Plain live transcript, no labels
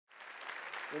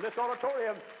In this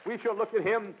auditorium, we shall look at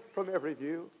him from every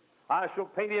view. I shall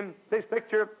paint him this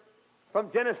picture from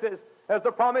Genesis as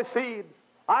the promised seed.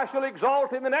 I shall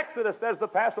exalt him in Exodus as the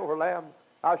Passover lamb.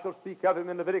 I shall speak of him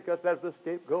in Leviticus as the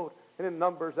scapegoat, and in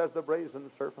Numbers as the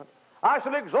brazen serpent. I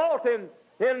shall exalt him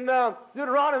in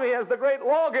Deuteronomy as the great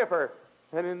lawgiver,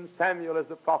 and in Samuel as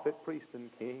the prophet, priest, and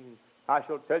king. I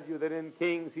shall tell you that in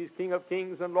Kings, he's King of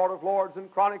kings and Lord of lords. In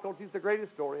Chronicles, he's the great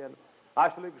historian.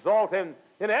 I shall exalt him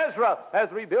in Ezra as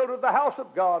the rebuilder of the house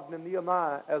of God, and in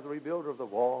Nehemiah as the rebuilder of the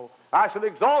wall. I shall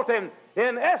exalt him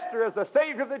in Esther as the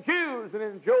Savior of the Jews, and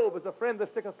in Job as a friend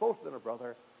that sticketh closer than a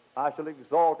brother. I shall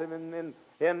exalt him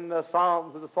in the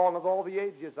Psalms as the song of all the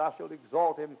ages. I shall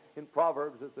exalt him in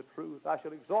Proverbs as the truth. I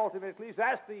shall exalt him in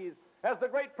Ecclesiastes as the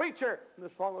great preacher, and the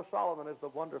Song of Solomon as the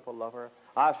wonderful lover.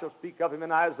 I shall speak of him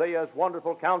in Isaiah as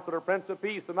wonderful counselor, Prince of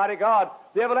Peace, the mighty God,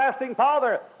 the everlasting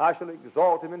Father. I shall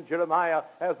exalt him in Jeremiah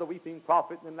as the weeping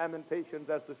prophet, and in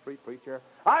Lamentations as the street preacher.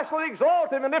 I shall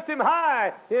exalt him and lift him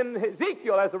high in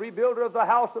Ezekiel as the rebuilder of the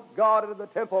house of God and of the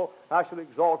temple. I shall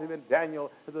exalt him in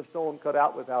Daniel as a stone cut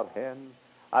out without hands.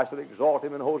 I shall exalt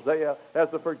him in Hosea as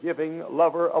the forgiving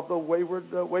lover of the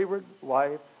wayward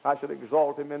wife. I shall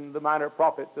exalt him in the minor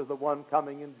prophets as the one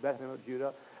coming in Bethlehem of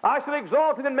Judah. I shall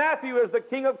exalt him in Matthew as the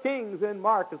King of kings, and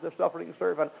Mark as the suffering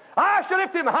servant. I shall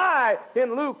lift him high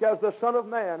in Luke as the Son of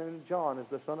Man, and in John as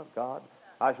the Son of God.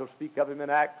 I shall speak of him in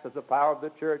Acts as the power of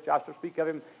the church. I shall speak of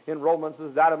him in Romans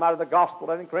as the dynamite of the gospel,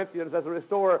 and in Corinthians as the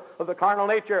restorer of the carnal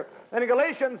nature, and in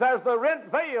Galatians as the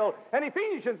rent veil, and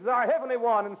Ephesians as our heavenly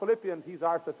one, and Philippians he's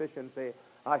our sufficiency.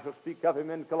 I shall speak of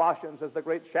him in Colossians as the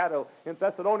great shadow. In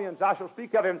Thessalonians I shall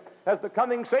speak of him as the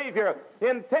coming Savior.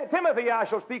 In Timothy I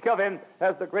shall speak of him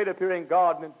as the great appearing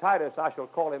God, and in Titus I shall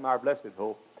call him our blessed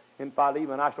hope. In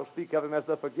Philemon I shall speak of him as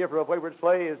the forgiver of wayward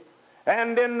slaves.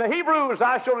 And in the Hebrews,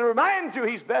 I shall remind you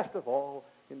he's best of all.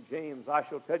 In James, I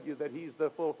shall tell you that he's the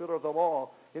fulfiller of the law.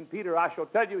 In Peter, I shall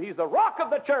tell you he's the rock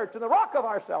of the church and the rock of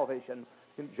our salvation.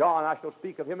 In John, I shall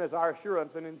speak of him as our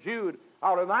assurance. And in Jude,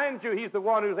 I'll remind you he's the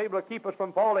one who's able to keep us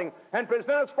from falling and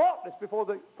present us faultless before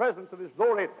the presence of his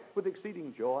glory with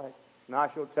exceeding joy. And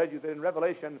I shall tell you that in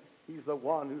Revelation, he's the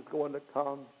one who's going to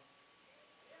come.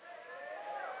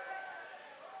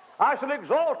 I shall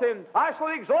exalt him. I shall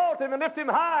exalt him and lift him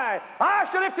high. I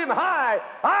shall lift him high.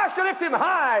 I shall lift him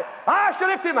high. I shall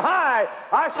lift him high.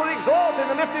 I shall exalt him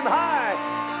and lift him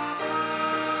high.